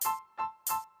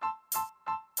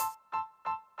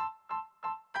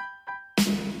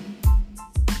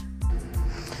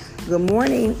Good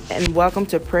morning and welcome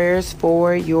to Prayers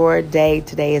for Your Day.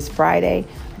 Today is Friday,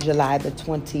 July the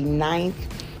 29th,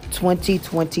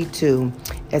 2022.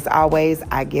 As always,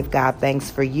 I give God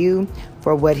thanks for you,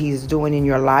 for what He's doing in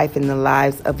your life and the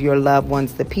lives of your loved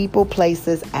ones, the people,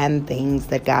 places, and things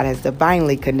that God has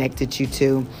divinely connected you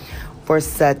to for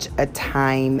such a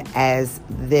time as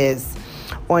this.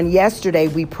 On yesterday,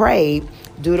 we prayed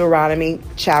Deuteronomy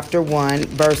chapter 1,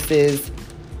 verses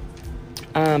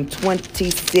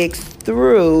 26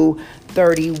 through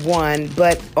 31.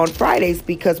 But on Fridays,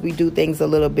 because we do things a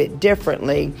little bit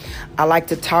differently, I like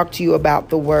to talk to you about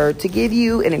the word, to give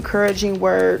you an encouraging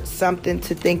word, something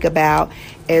to think about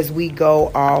as we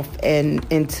go off and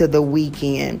into the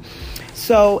weekend.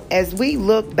 So as we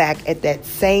look back at that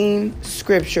same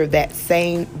scripture, that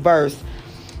same verse,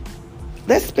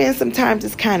 let's spend some time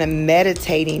just kind of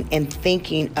meditating and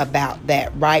thinking about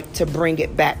that, right? To bring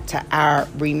it back to our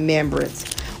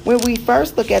remembrance. When we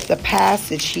first look at the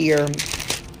passage here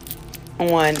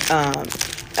on,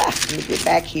 let me get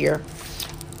back here.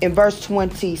 In verse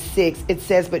 26, it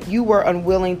says, "But you were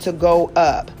unwilling to go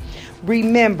up."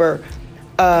 Remember,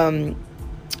 God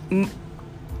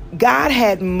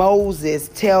had Moses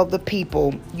tell the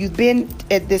people, you've been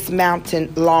at this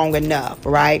mountain long enough,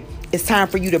 right? It's time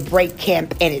for you to break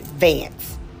camp and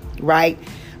advance, right?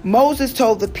 Moses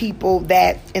told the people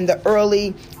that in the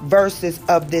early verses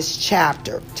of this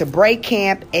chapter to break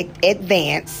camp,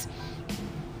 advance,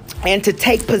 and to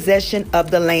take possession of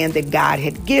the land that God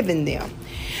had given them.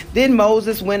 Then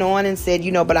Moses went on and said,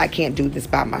 but I can't do this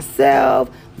by myself.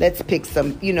 Let's pick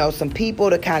some people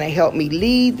to kind of help me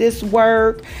lead this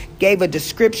work. Gave a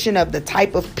description of the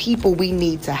type of people we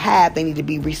need to have. They need to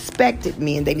be respected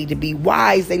men. They need to be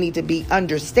wise. They need to be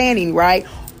understanding, right?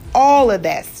 All of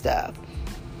that stuff.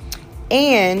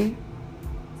 And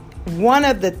one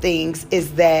of the things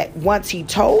is that once he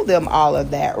told them all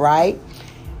of that, right?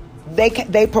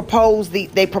 They proposed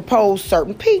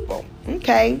certain people.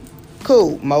 Okay.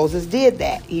 Cool. Moses did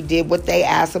that. He did what they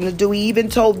asked him to do. He even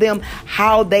told them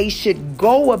how they should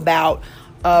go about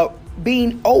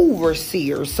being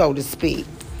overseers, so to speak.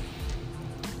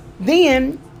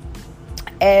 Then,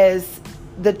 as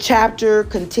the chapter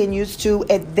continues to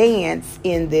advance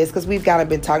in this, because we've kind of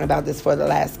been talking about this for the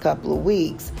last couple of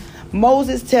weeks,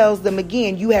 Moses tells them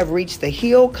again, you have reached the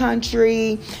hill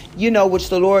country, which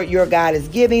the Lord your God is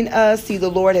giving us. See, the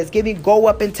Lord has given, go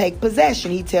up and take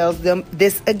possession. He tells them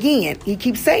this again. He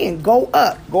keeps saying, go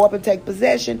up and take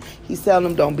possession. He's telling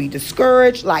them, don't be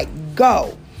discouraged,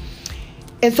 go.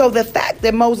 And so the fact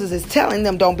that Moses is telling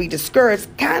them don't be discouraged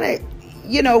kind of,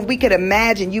 we could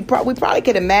imagine, we probably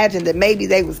could imagine that maybe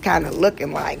they was kind of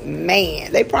looking like, man,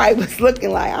 they probably was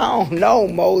looking like, I don't know,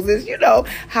 Moses,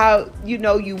 how,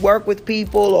 you work with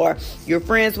people or you're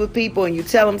friends with people and you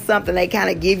tell them something, they kind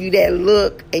of give you that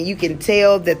look and you can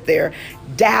tell that they're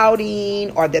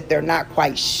doubting or that they're not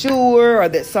quite sure or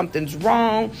that something's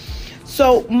wrong.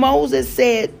 So Moses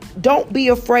said, don't be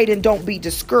afraid and don't be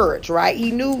discouraged, right?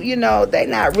 He knew, they're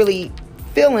not really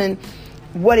feeling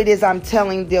what it is I'm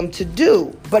telling them to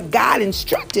do. But God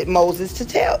instructed Moses to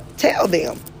tell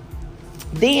them.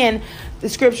 Then the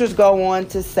scriptures go on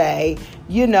to say,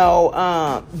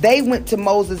 they went to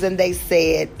Moses and they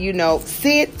said,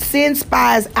 send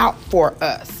spies out for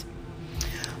us.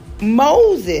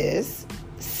 Moses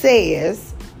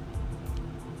says,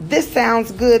 this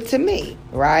sounds good to me,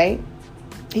 right?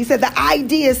 He said, the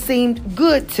idea seemed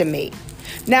good to me.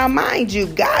 Now, mind you,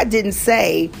 God didn't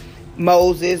say,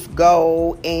 Moses,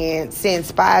 go and send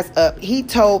spies up. He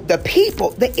told the people,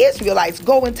 the Israelites,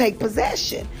 go and take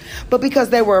possession. But because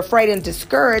they were afraid and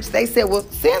discouraged, they said, well,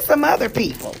 send some other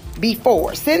people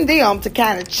before. Send them to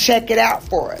kind of check it out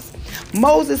for us.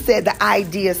 Moses said the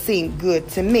idea seemed good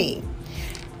to me.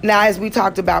 Now, as we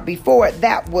talked about before, it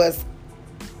doesn't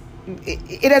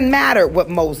matter what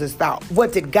Moses thought.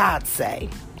 What did God say,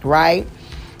 right?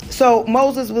 So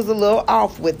Moses was a little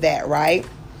off with that, right?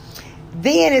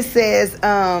 Then it says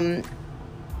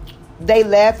they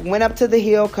left, went up to the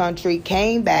hill country,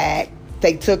 came back.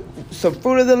 They took some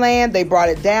fruit of the land. They brought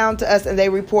it down to us and they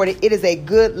reported it is a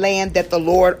good land that the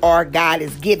Lord our God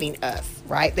is giving us,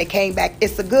 right? They came back.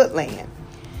 It's a good land.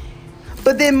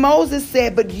 But then Moses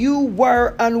said, but you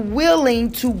were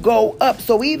unwilling to go up.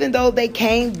 So even though they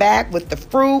came back with the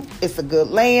fruit, it's a good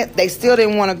land, they still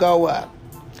didn't want to go up.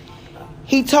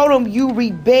 He told them, you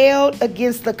rebelled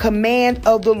against the command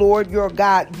of the Lord your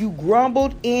God. You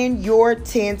grumbled in your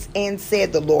tents and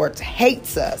said, the Lord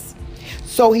hates us.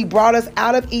 So he brought us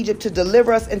out of Egypt to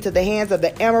deliver us into the hands of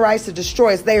the Amorites to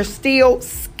destroy us. They're still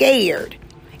scared.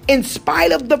 In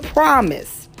spite of the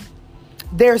promise,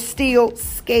 they're still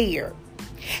scared.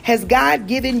 Has God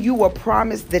given you a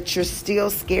promise that you're still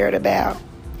scared about?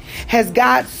 Has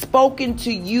God spoken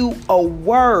to you a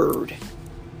word,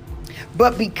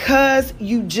 but because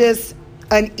you just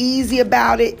uneasy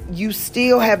about it, you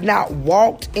still have not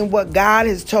walked in what God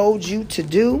has told you to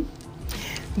do?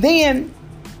 Then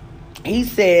they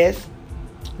say,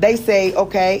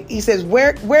 okay, he says,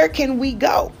 where can we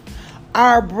go?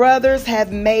 Our brothers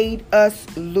have made us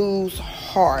lose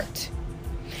heart.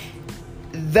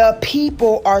 The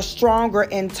people are stronger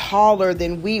and taller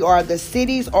than we are. The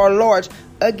cities are large.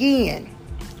 Again,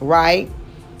 right?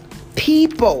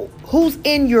 People, who's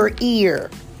in your ear?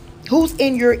 Who's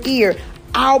in your ear?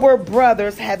 Our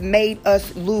brothers have made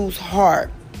us lose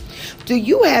heart. Do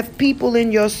you have people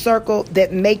in your circle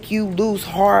that make you lose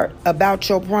heart about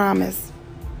your promise?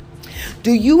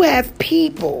 Do you have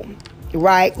people,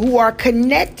 right, who are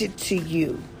connected to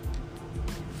you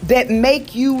that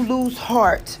make you lose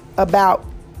heart about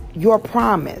your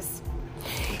promise?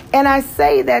 And I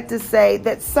say that to say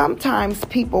that sometimes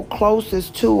people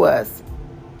closest to us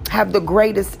have the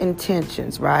greatest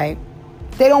intentions, right?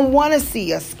 They don't want to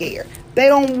see us scared. They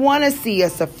don't want to see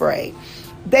us afraid.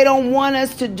 They don't want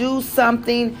us to do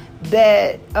something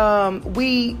that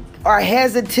we are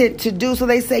hesitant to do. So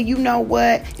they say, you know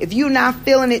what? If you're not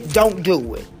feeling it, don't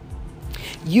do it.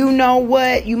 You know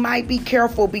what? You might be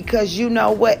careful because you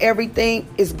know what? Everything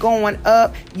is going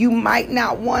up. You might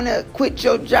not want to quit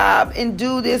your job and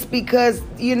do this because,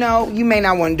 you may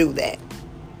not want to do that.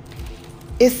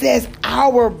 It says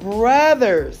our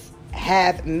brothers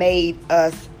have made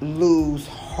us lose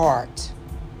heart.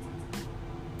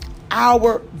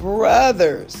 Our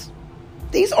brothers.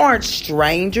 These aren't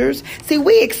strangers. See,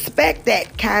 we expect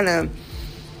that kind of,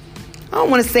 I don't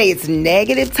want to say it's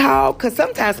negative talk, because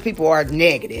sometimes people are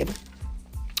negative.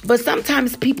 But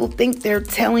sometimes people think they're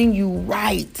telling you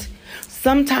right.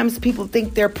 Sometimes people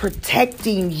think they're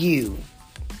protecting you.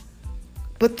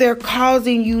 But they're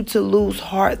causing you to lose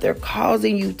heart. They're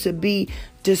causing you to be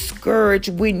discouraged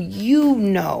when you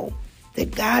know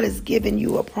that God has given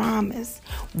you a promise.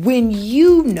 When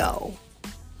you know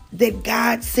that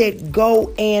God said,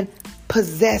 go and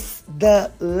possess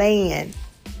the land.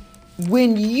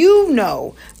 When you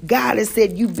know God has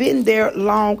said you've been there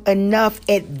long enough,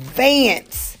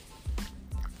 advance.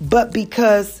 But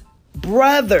because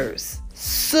brothers,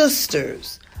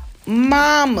 sisters,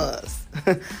 mamas,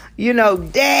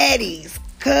 daddies,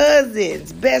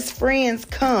 cousins, best friends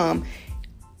come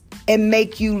and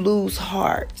make you lose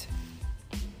heart.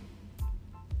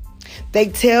 They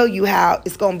tell you how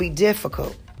it's going to be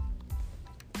difficult.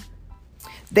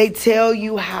 They tell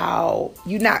you how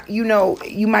you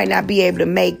might not be able to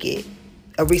make it.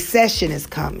 A recession is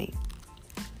coming.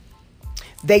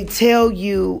 They tell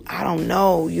you, I don't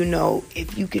know,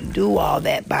 if you can do all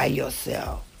that by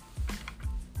yourself.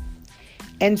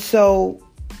 And so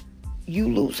you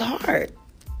lose heart.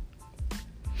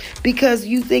 Because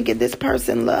you think if this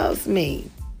person loves me,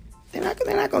 they're not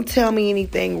going to tell me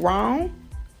anything wrong.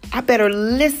 I better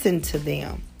listen to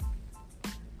them.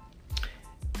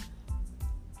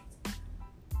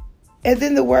 And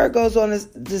then the word goes on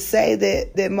to say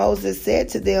that Moses said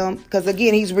to them, because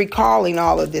again, he's recalling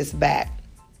all of this back.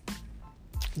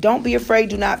 Don't be afraid.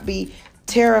 Do not be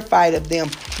terrified of them.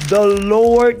 The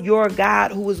Lord your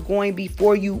God, who is going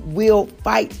before you, will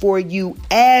fight for you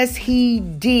as he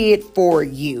did for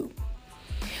you.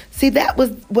 See, that was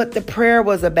what the prayer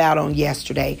was about on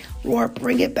yesterday. Lord,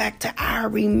 bring it back to our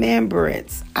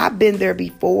remembrance. I've been there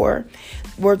before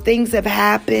where things have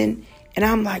happened. And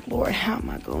I'm like, Lord, how am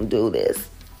I going to do this?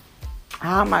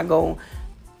 How am I going?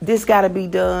 This got to be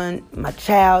done. My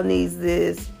child needs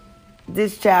this.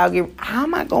 This child, how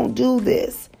am I going to do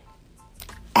this?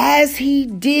 As he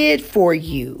did for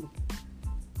you.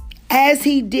 As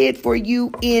he did for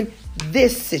you in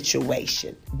this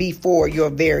situation before your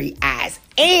very eyes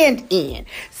and in.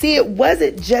 See, it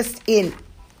wasn't just in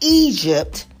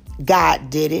Egypt God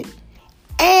did it,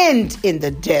 and in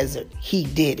the desert he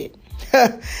did it.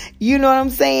 You know what I'm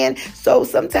saying? So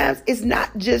sometimes it's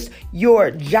not just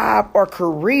your job or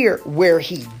career where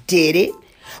he did it,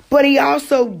 but he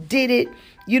also did it,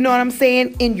 you know what I'm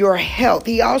saying, in your health.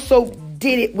 He also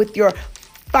did it with your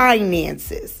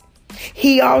finances.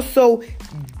 He also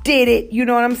did it, you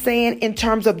know what I'm saying, in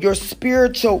terms of your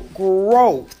spiritual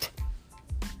growth.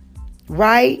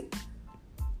 Right?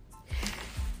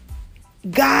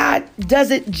 God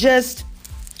doesn't just,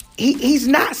 he's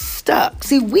not stuck.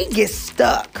 See, we get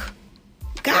stuck.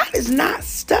 God is not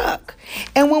stuck.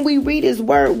 And when we read his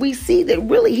word, we see that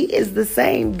really he is the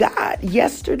same God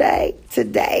yesterday,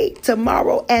 today,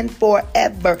 tomorrow, and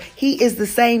forever. He is the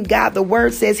same God. The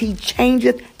word says he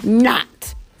changeth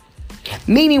not.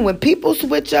 Meaning when people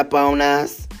switch up on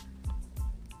us,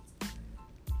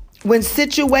 when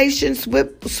situations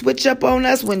switch up on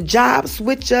us, when jobs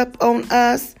switch up on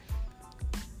us,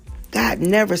 God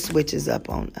never switches up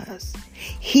on us.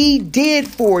 He did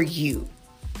for you,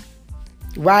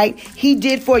 right? He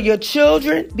did for your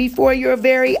children before your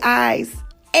very eyes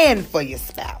and for your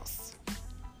spouse.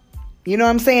 You know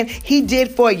what I'm saying? He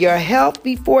did for your health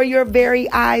before your very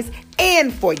eyes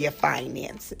and for your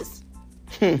finances.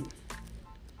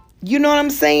 You know what I'm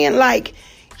saying? Like,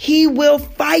 he will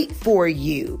fight for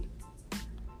you.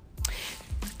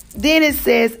 Then it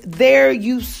says, there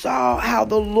you saw how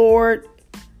the Lord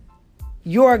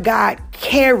your God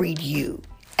carried you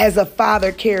as a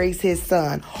father carries his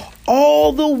son.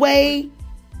 All the way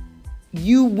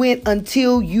you went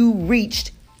until you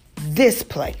reached this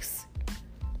place.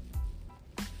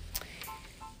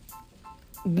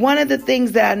 One of the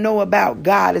things that I know about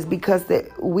God is because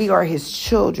that we are his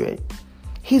children.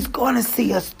 He's going to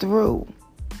see us through.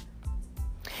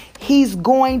 He's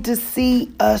going to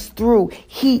see us through.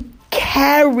 He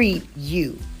carried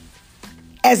you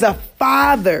as a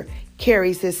father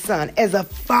carries his son, as a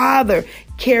father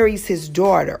carries his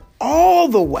daughter, all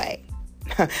the way,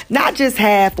 not just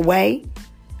halfway.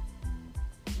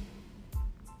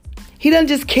 He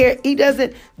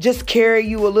doesn't just carry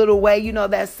you a little way. You know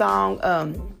that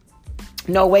song,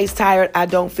 No Ways Tired. I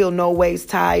don't feel no ways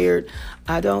tired.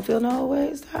 I don't feel no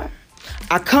ways tired.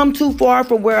 I come too far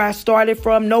from where I started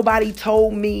from. Nobody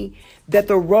told me that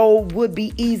the road would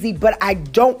be easy, but I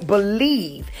don't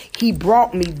believe he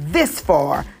brought me this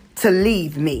far to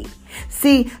leave me.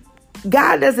 See,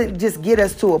 God doesn't just get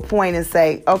us to a point and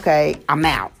say, okay, I'm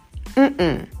out.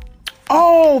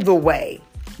 All the way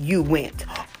you went,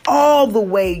 all the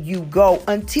way you go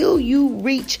until you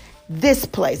reach this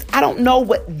place. I don't know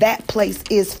what that place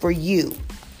is for you,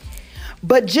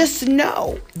 but just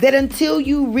know that until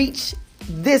you reach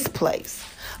this place,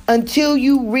 until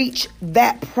you reach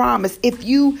that promise, if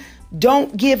you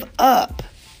don't give up,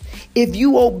 if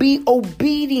you will be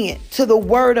obedient to the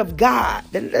word of God,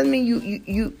 that doesn't mean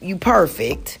you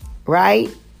perfect, right?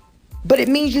 But it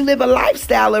means you live a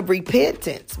lifestyle of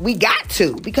repentance. We got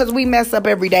to, because we mess up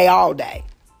every day, all day.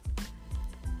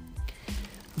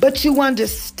 But you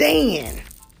understand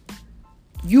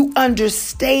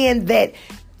that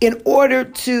in order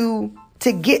to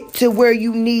get to where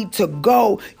you need to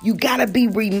go, you got to be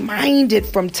reminded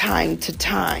from time to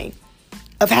time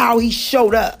of how he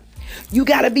showed up. You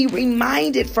got to be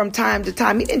reminded from time to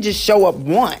time. He didn't just show up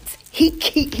once. He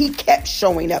kept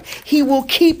showing up. He will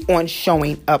keep on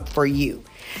showing up for you.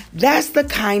 That's the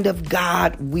kind of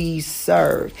God we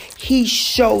serve. He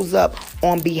shows up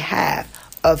on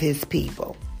behalf of his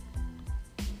people.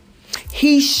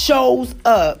 He shows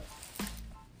up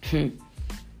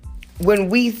when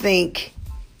we think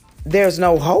there's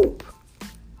no hope.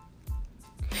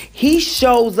 He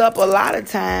shows up a lot of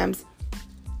times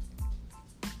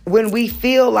when we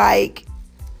feel like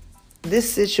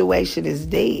this situation is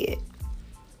dead.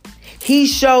 He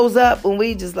shows up when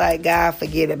we just like, God,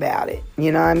 forget about it.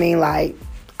 You know what I mean? Like,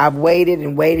 I've waited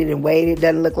and waited and waited.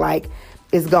 Doesn't look like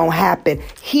it's going to happen.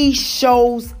 He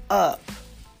shows up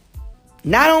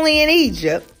not only in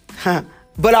Egypt,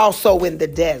 but also in the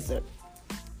desert.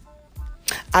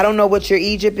 I don't know what your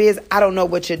Egypt is. I don't know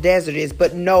what your desert is,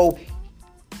 but no,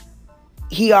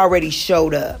 he already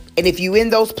showed up. And if you in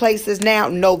those places now,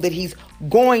 know that he's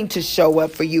going to show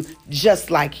up for you just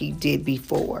like he did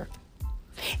before.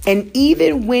 And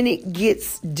even when it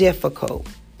gets difficult,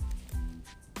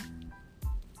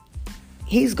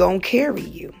 he's going to carry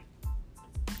you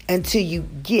until you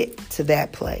get to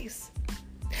that place.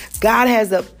 God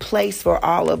has a place for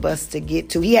all of us to get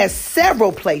to. He has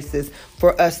several places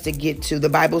for us to get to. The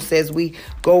Bible says we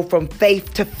go from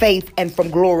faith to faith and from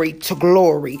glory to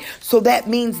glory. So that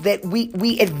means that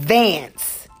we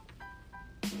advance.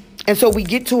 And so we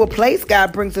get to a place.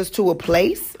 God brings us to a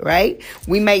place, right?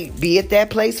 We may be at that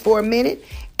place for a minute.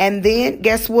 And then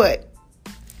guess what?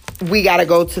 We got to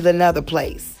go to another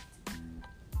place.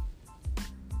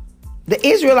 The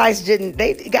Israelites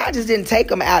God just didn't take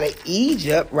them out of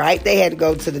Egypt, right? They had to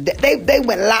go to they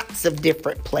went lots of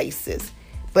different places.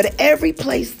 But every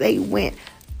place they went,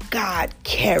 God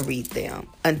carried them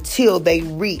until they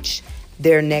reached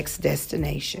their next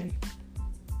destination.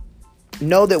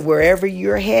 Know that wherever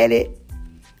you're headed,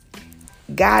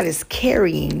 God is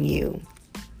carrying you.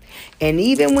 And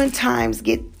even when times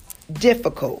get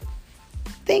difficult,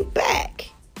 think back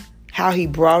how he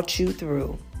brought you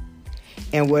through.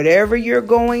 And whatever you're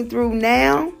going through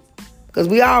now, because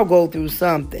we all go through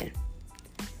something.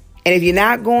 And if you're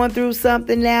not going through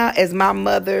something now, as my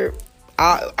mother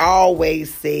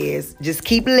always says, just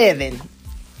keep living.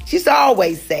 She used to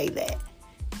always say that.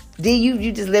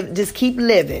 You just keep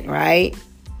living, right?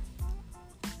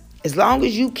 As long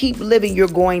as you keep living, you're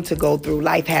going to go through.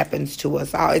 Life happens to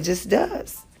us all. It just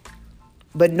does.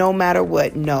 But no matter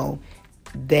what, know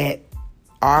that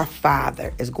our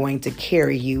Father is going to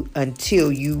carry you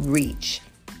until you reach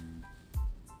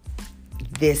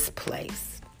this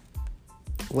place.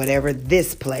 Whatever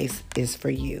this place is for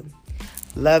you.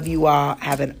 Love you all.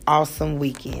 Have an awesome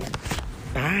weekend.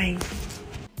 Bye.